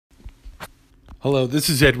Hello, this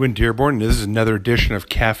is Edwin Dearborn, and this is another edition of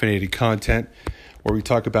Caffeinated Content, where we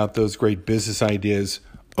talk about those great business ideas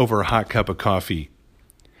over a hot cup of coffee.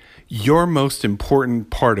 Your most important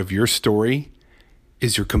part of your story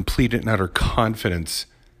is your complete and utter confidence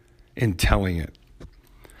in telling it.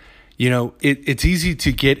 You know, it's easy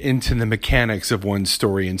to get into the mechanics of one's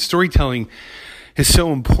story, and storytelling is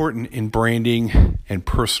so important in branding and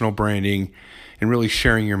personal branding and really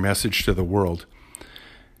sharing your message to the world.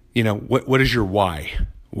 You know, what is your why?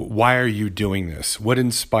 Why are you doing this? What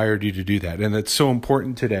inspired you to do that? And it's so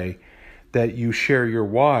important today that you share your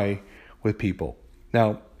why with people.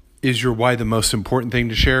 Now, is your why the most important thing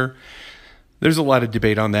to share? There's a lot of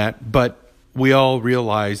debate on that, but we all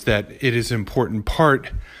realize that it is an important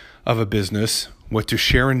part of a business, what to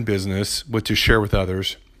share in business, what to share with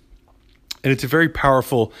others. And it's a very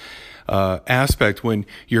powerful aspect when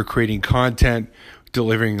you're creating content,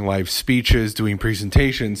 delivering live speeches, doing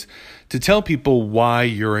presentations, to tell people why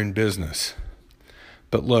you're in business.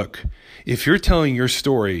 But look, if you're telling your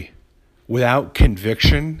story without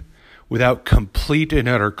conviction, without complete and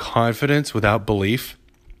utter confidence, without belief,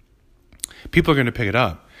 people are going to pick it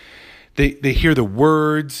up. They hear the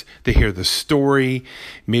words, they hear the story,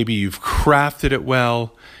 maybe you've crafted it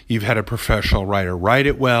well, you've had a professional writer write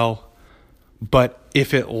it well, but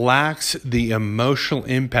if it lacks the emotional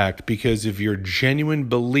impact because of your genuine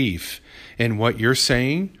belief in what you're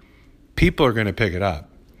saying, people are going to pick it up.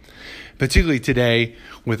 Particularly today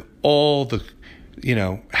with all the,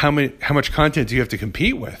 how much content do you have to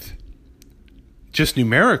compete with? Just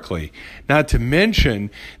numerically. Not to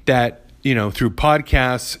mention that, through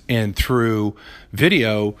podcasts and through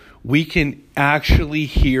video, we can actually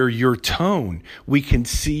hear your tone. We can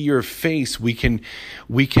see your face. We can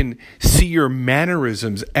see your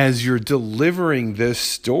mannerisms as you're delivering this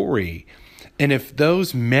story. And if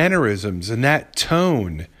those mannerisms and that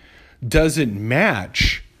tone doesn't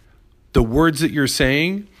match the words that you're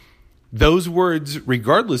saying, those words,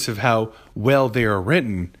 regardless of how well they are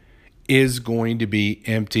written, is going to be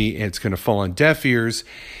empty and it's going to fall on deaf ears.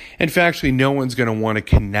 In fact, actually, no one's going to want to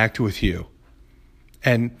connect with you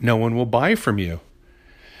and no one will buy from you.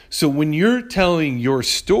 So when you're telling your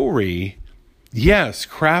story, yes,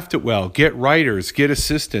 craft it well, get writers, get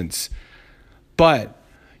assistants, but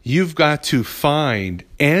you've got to find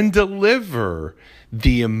and deliver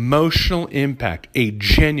the emotional impact, a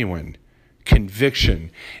genuine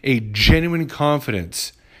conviction, a genuine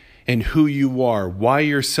confidence in who you are, why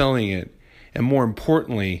you're selling it, and more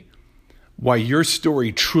importantly, why your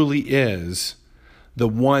story truly is the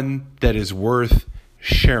one that is worth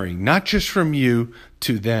sharing, not just from you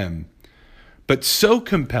to them, but so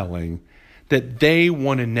compelling that they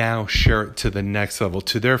want to now share it to the next level,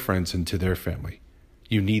 to their friends and to their family.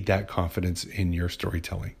 You need that confidence in your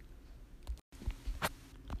storytelling.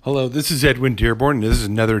 Hello, this is Edwin Dearborn, and this is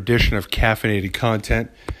another edition of Caffeinated Content,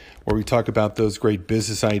 where we talk about those great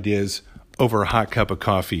business ideas over a hot cup of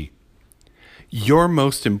coffee. Your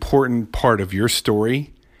most important part of your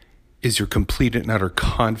story is your complete and utter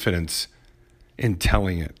confidence in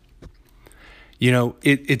telling it. You know,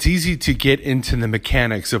 it's easy to get into the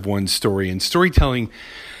mechanics of one's story, and storytelling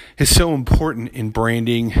is so important in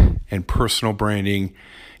branding and personal branding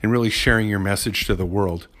and really sharing your message to the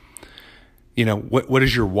world. You know, what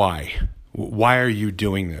is your why? Why are you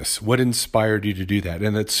doing this? What inspired you to do that?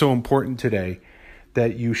 And it's so important today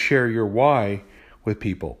that you share your why with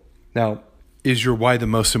people. Now, is your why the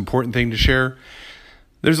most important thing to share?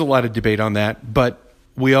 There's a lot of debate on that, but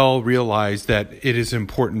we all realize that it is an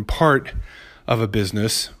important part of a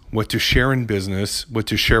business, what to share in business, what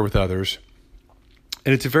to share with others.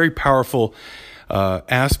 And it's a very powerful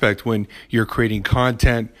aspect when you're creating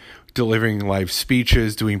content, delivering live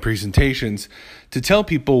speeches, doing presentations, to tell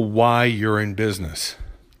people why you're in business.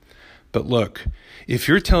 But look, if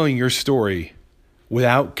you're telling your story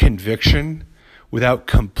without conviction, without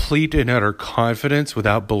complete and utter confidence,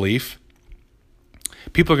 without belief,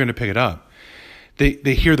 people are going to pick it up.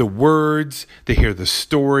 They hear the words, they hear the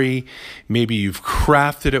story, maybe you've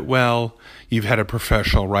crafted it well, you've had a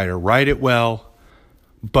professional writer write it well,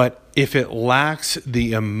 but if it lacks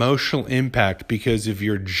the emotional impact because of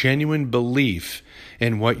your genuine belief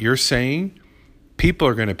in what you're saying, people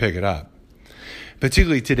are going to pick it up.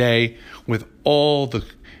 Particularly today with all the,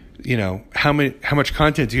 how much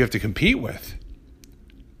content do you have to compete with?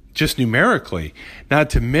 Just numerically.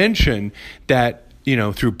 Not to mention that,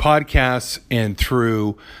 through podcasts and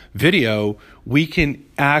through video, we can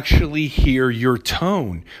actually hear your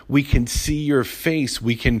tone. We can see your face.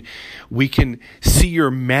 We can see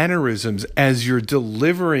your mannerisms as you're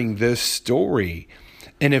delivering this story.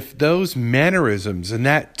 And if those mannerisms and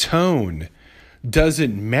that tone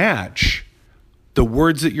doesn't match The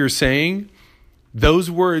words that you're saying,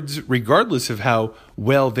 those words, regardless of how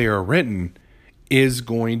well they are written, is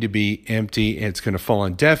going to be empty. And it's going to fall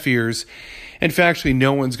on deaf ears. And factually,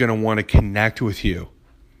 no one's going to want to connect with you.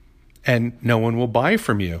 And no one will buy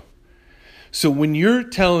from you. So when you're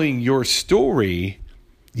telling your story,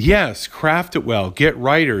 yes, craft it well, get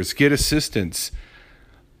writers, get assistants,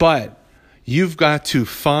 but you've got to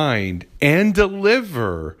find and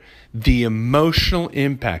deliver the emotional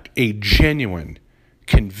impact, a genuine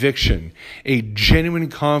conviction, a genuine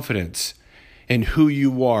confidence in who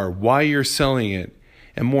you are, why you're selling it,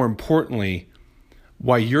 and more importantly,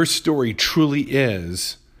 why your story truly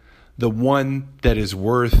is the one that is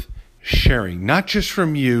worth sharing, not just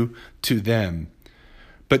from you to them,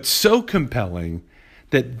 but so compelling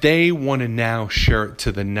that they want to now share it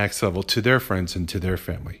to the next level, to their friends and to their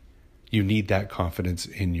family. You need that confidence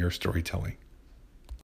in your storytelling.